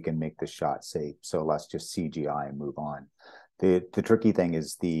think we can make this shot safe, so let's just CGI and move on. The tricky thing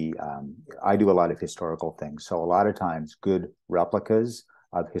is I do a lot of historical things, so a lot of times good replicas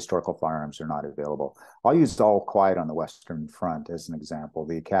of historical firearms are not available. I'll use All Quiet on the Western Front as an example,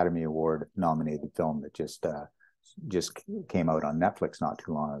 the Academy Award nominated film that just came out on Netflix not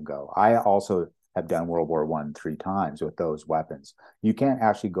too long ago. I also have done World War I 3 times with those weapons. You can't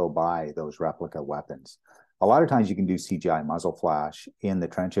actually go buy those replica weapons. A lot of times you can do CGI muzzle flash in the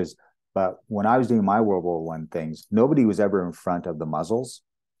trenches, but when I was doing my World War I things, nobody was ever in front of the muzzles,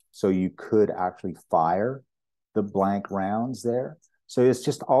 so you could actually fire the blank rounds there. So it's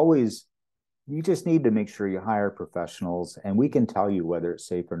just always, you just need to make sure you hire professionals and we can tell you whether it's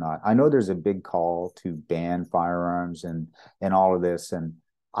safe or not. I know there's a big call to ban firearms and all of this. And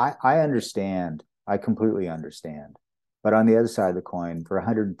I understand, I completely understand. But on the other side of the coin, for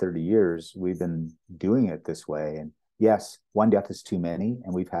 130 years, we've been doing it this way. And yes, one death is too many.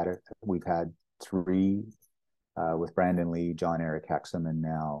 And we've had three with Brandon Lee, John Eric Hexam, and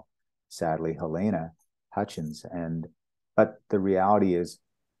now sadly Helena Hutchins. But the reality is,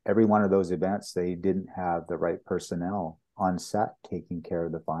 every one of those events, they didn't have the right personnel on set taking care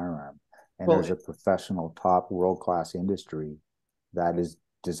of the firearm. And Well, there's a professional, top world-class industry that is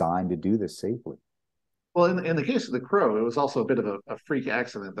designed to do this safely. well, in the case of the Crow, it was also a bit of a freak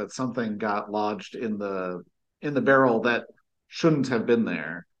accident that something got lodged in the barrel that shouldn't have been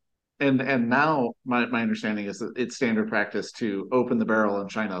there. And now my understanding is that it's standard practice to open the barrel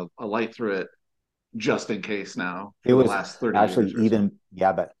and shine a light through it just in case now It for the was last 30 actually years or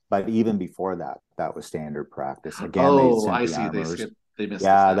so. but even before that, that was standard practice. Again, they Oh, sent I the see. armors. They missed a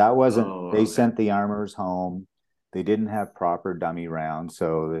Yeah, step. that wasn't, Oh, they okay. sent the armors home. They didn't have proper dummy rounds.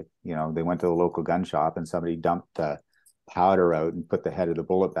 So, they went to the local gun shop and somebody dumped the powder out and put the head of the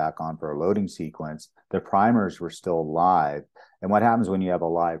bullet back on for a loading sequence. The primers were still live. And what happens when you have a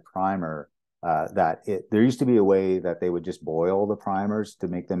live primer? There used to be a way that they would just boil the primers to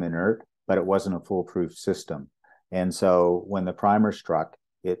make them inert, but it wasn't a foolproof system. And so when the primer struck,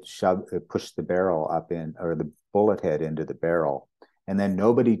 it pushed the barrel up in, or the bullet head into the barrel. And then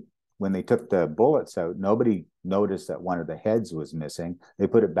when they took the bullets out, nobody noticed that one of the heads was missing. They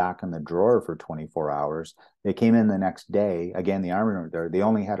put it back in the drawer for 24 hours. They came in the next day. Again, the armor there, they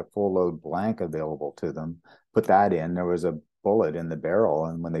only had a full load blank available to them. Put that in. There was a bullet in the barrel.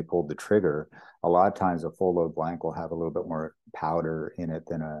 And when they pulled the trigger, a lot of times a full load blank will have a little bit more powder in it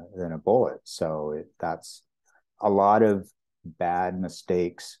than a bullet. So that's a lot of bad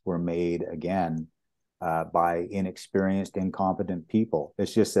mistakes were made again by inexperienced, incompetent people.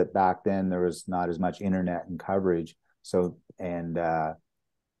 It's just that back then there was not as much internet and coverage. So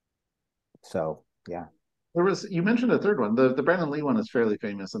yeah. You mentioned a third one. The Brandon Lee one is fairly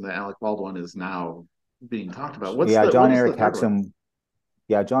famous, and the Alec Baldwin is now being talked about. Yeah, What John was the Eric third one? Hexam.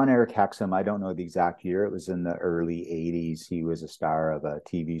 Yeah, John Eric Hexam. I don't know the exact year. It was in the early 80s. He was a star of a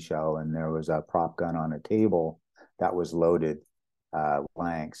TV show, and there was a prop gun on a table that was loaded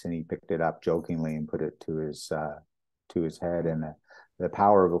blanks, and he picked it up jokingly and put it to his head. And the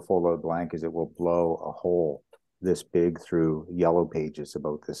power of a full load blank is it will blow a hole this big through yellow pages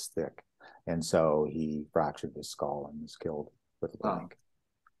about this thick. And so he fractured his skull and was killed with a Oh, blank.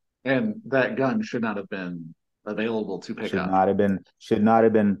 and that gun should not have been available to pick up. Should not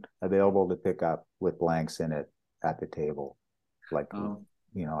have been available to pick up with blanks in it at the table. Like, Um,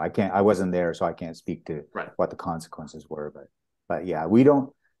 I wasn't there, so I can't speak to right. what the consequences were, but yeah, we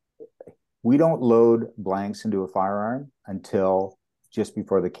don't load blanks into a firearm until just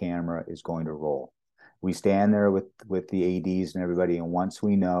before the camera is going to roll. We stand there with the ADs and everybody, and once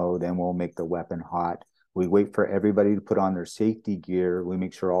we know, then we'll make the weapon hot. We wait for everybody to put on their safety gear. We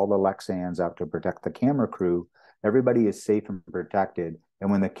make sure all the Lexans up to protect the camera crew. Everybody is safe and protected. And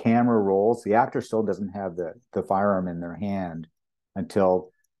when the camera rolls, the actor still doesn't have the firearm in their hand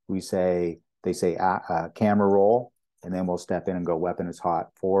until they say camera roll, and then we'll step in and go, weapon is hot,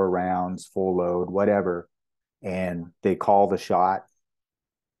 4 rounds, full load, whatever. And they call the shot.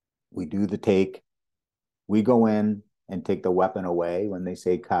 We do the take. We go in and take the weapon away when they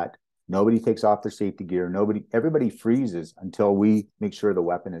say cut. Nobody takes off their safety gear. Everybody freezes until we make sure the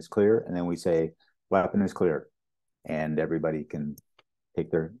weapon is clear. And then we say, weapon is clear. And everybody can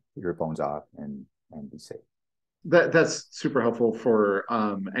take their earphones off and be safe. That's super helpful for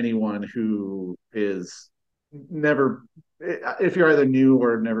anyone who is never, if you're either new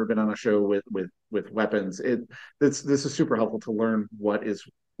or never been on a show with weapons. This is super helpful to learn what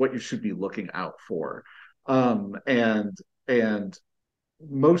you should be looking out for. And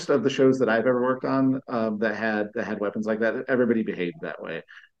most of the shows that I've ever worked on that had weapons like that, everybody behaved that way.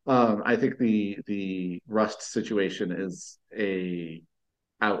 I think the Rust situation is a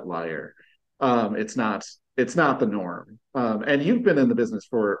outlier. It's not the norm. And you've been in the business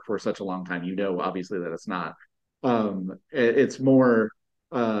for such a long time. You know, obviously, that it's not. It's more,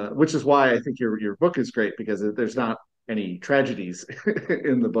 which is why I think your book is great, because there's not any tragedies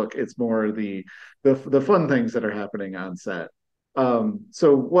in the book. It's more the fun things that are happening on set.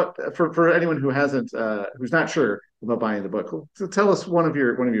 So what for anyone who's not sure about buying the book, so tell us one of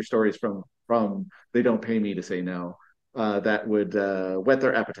your stories from They Don't Pay Me to Say No, that would whet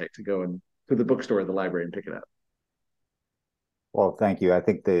their appetite to go and to the bookstore or the library and pick it up. Well, thank you. I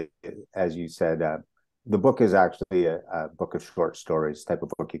think that, as you said, the book is actually a book of short stories, type of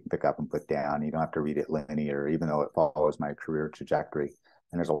book you can pick up and put down. You don't have to read it linear, even though it follows my career trajectory.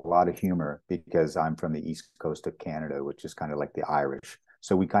 And there's a lot of humor because I'm from the East Coast of Canada, which is kind of like the Irish.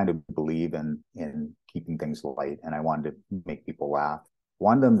 So we kind of believe in keeping things light. And I wanted to make people laugh. I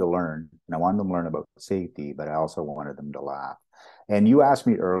wanted them to learn, and I wanted them to learn about safety, but I also wanted them to laugh. And you asked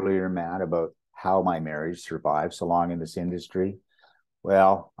me earlier, Matt, about how my marriage survived so long in this industry.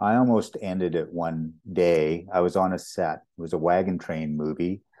 Well, I almost ended it one day. I was on a set. It was a wagon train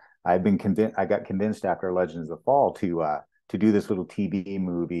movie. I've been convinced. I got convinced after Legends of the Fall to do this little TV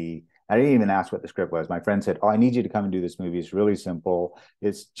movie. I didn't even ask what the script was. My friend said, "Oh, I need you to come and do this movie. It's really simple.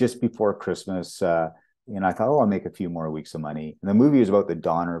 It's just before Christmas." And I thought, "Oh, I'll make a few more weeks of money." And the movie is about the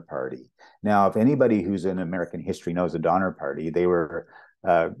Donner Party. Now, if anybody who's in American history knows the Donner Party, they were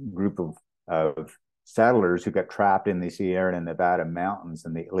a group of settlers who got trapped in the Sierra Nevada mountains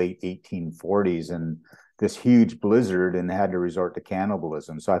in the late 1840s and this huge blizzard, and had to resort to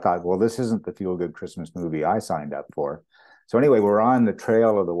cannibalism. So I thought, well, this isn't the feel-good Christmas movie I signed up for. So anyway, we're on the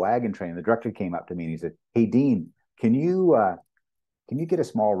trail of the wagon train. The director came up to me and he said, "Hey, Dean, can you get a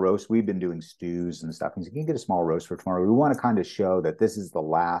small roast? We've been doing stews and stuff." He said, "Can you get a small roast for tomorrow? We want to kind of show that this is the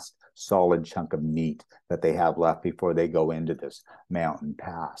last solid chunk of meat that they have left before they go into this mountain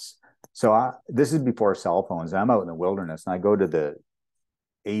pass." So this is before cell phones. I'm out in the wilderness, and I go to the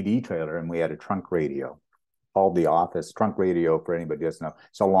AD trailer, and we had a trunk radio called the office. Trunk radio, for anybody who doesn't know,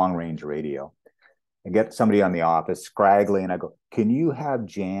 it's a long-range radio. I get somebody on the office, scraggly, and I go, "Can you have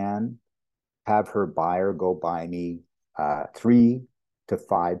Jan have her buyer go buy me 3 to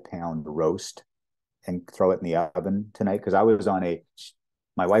 5 pound roast and throw it in the oven tonight?" Because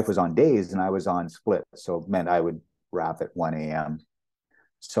my wife was on days and I was on split, so it meant I would wrap at 1 a.m.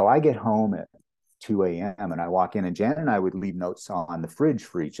 So I get home at 2 a.m. and I walk in, and Jan and I would leave notes on the fridge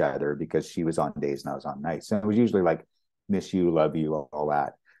for each other because she was on days and I was on nights. And it was usually like, "Miss you, love you," all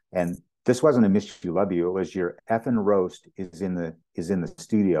that. And this wasn't a "miss you, love you." It was, "Your effing roast is in the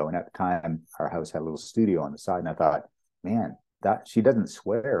studio." And at the time, our house had a little studio on the side. And I thought, man, that she doesn't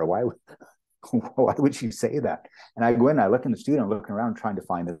swear. Why would she say that? And I go in, I look in the studio, I'm looking around trying to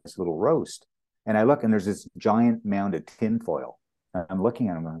find this little roast. And I look, and there's this giant mound of tinfoil. And I'm looking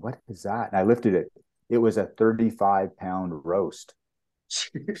at it, I'm going, "What is that?" And I lifted it. It was a 35-pound roast.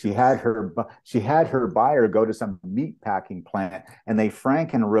 She had her buyer go to some meat packing plant, and they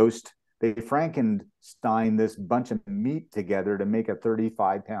Frankenstein this bunch of meat together to make a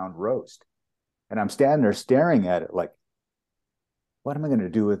 35-pound roast. And I'm standing there staring at it like, what am I going to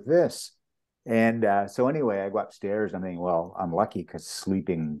do with this? And so anyway, I go upstairs. I'm thinking, well, I'm lucky because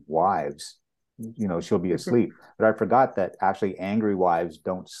sleeping wives, she'll be asleep. But I forgot that actually angry wives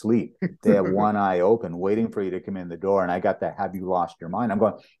don't sleep. They have one eye open, waiting for you to come in the door. And I got that, "Have you lost your mind?" I'm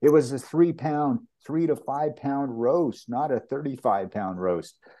going, it was a 3 to 5 pound roast, not a 35-pound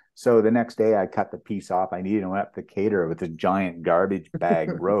roast. So the next day I cut the piece off I needed and went up to the caterer with a giant garbage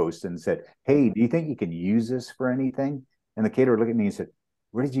bag roast and said, "Hey, do you think you can use this for anything?" And the caterer looked at me and said,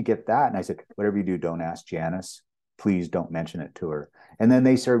 "Where did you get that?" And I said, "Whatever you do, don't ask Janice. Please don't mention it to her." And then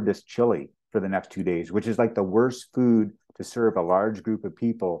they served us chili for the next 2 days, which is like the worst food to serve a large group of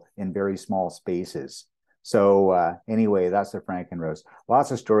people in very small spaces. So anyway, that's the Franken roast.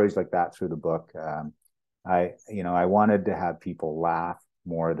 Lots of stories like that through the book. I wanted to have people laugh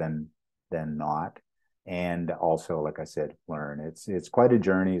more than not, and also, like I said, learn. It's quite a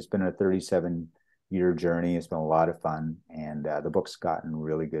journey. It's been a 37 your journey. It's been a lot of fun, and the book's gotten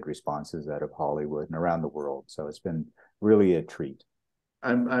really good responses out of Hollywood and around the world. So it's been really a treat.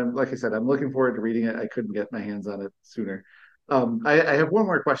 I'm like I said, I'm looking forward to reading it. I couldn't get my hands on it sooner. I have one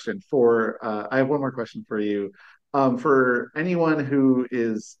more question for you. For anyone who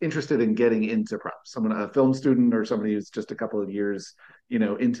is interested in getting into props, someone a film student or somebody who's just a couple of years,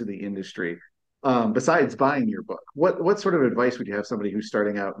 into the industry. Besides buying your book, what sort of advice would you have somebody who's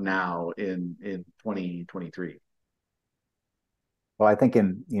starting out now in 2023? Well, I think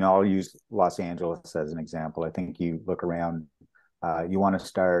I'll use Los Angeles as an example. I think you look around, you want to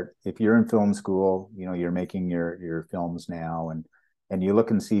start, if you're in film school, you're making your films now, and you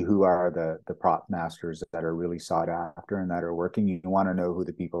look and see who are the prop masters that are really sought after and that are working. You want to know who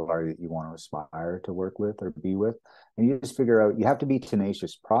the people are that you want to aspire to work with or be with. And you just figure out, you have to be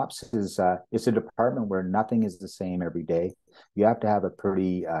tenacious. Props is, it's a department where nothing is the same every day. You have to have a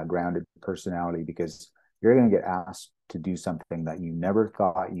pretty grounded personality, because you're going to get asked to do something that you never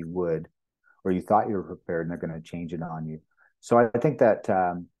thought you would, or you thought you were prepared, and they're going to change it on you. So I think that,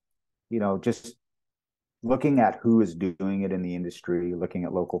 just looking at who is doing it in the industry, looking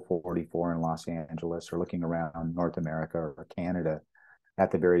at Local 44 in Los Angeles, or looking around North America or Canada at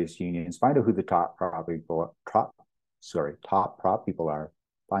the various unions, find out who the top prop people are.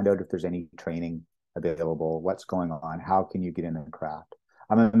 Find out if there's any training available, what's going on, how can you get in the craft.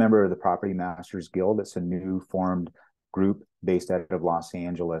 I'm a member of the Property Masters Guild. It's a new formed group based out of Los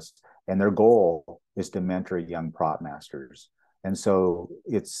Angeles, and their goal is to mentor young prop masters. And so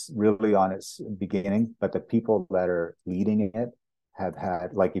it's really on its beginning, but the people that are leading it have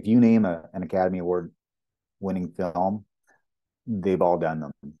had, like, if you name an Academy Award winning film, they've all done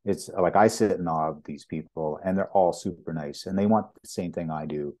them. It's like, I sit in awe of these people, and they're all super nice, and they want the same thing I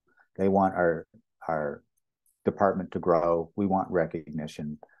do. They want our department to grow. We want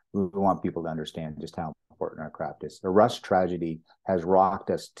recognition. We want people to understand just how important our craft is. The Rush tragedy has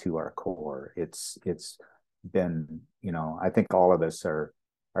rocked us to our core. It's been, I think all of us are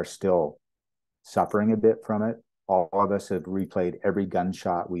still suffering a bit from it. All of us have replayed every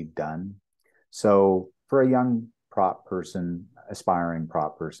gunshot we've done. So for a young prop person, aspiring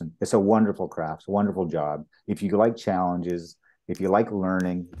prop person, it's a wonderful craft, a wonderful job. If you like challenges, if you like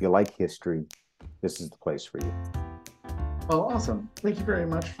learning, if you like history, this is the place for you. Well, awesome. Thank you very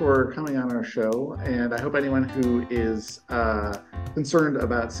much for coming on our show. And I hope anyone who is concerned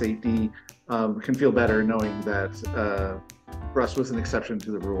about safety can feel better knowing that Russ was an exception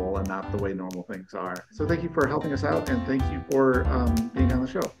to the rule and not the way normal things are. So thank you for helping us out, and thank you for being on the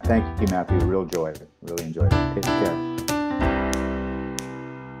show. Thank you, Matthew. Real joy. Really enjoyed it. Take care.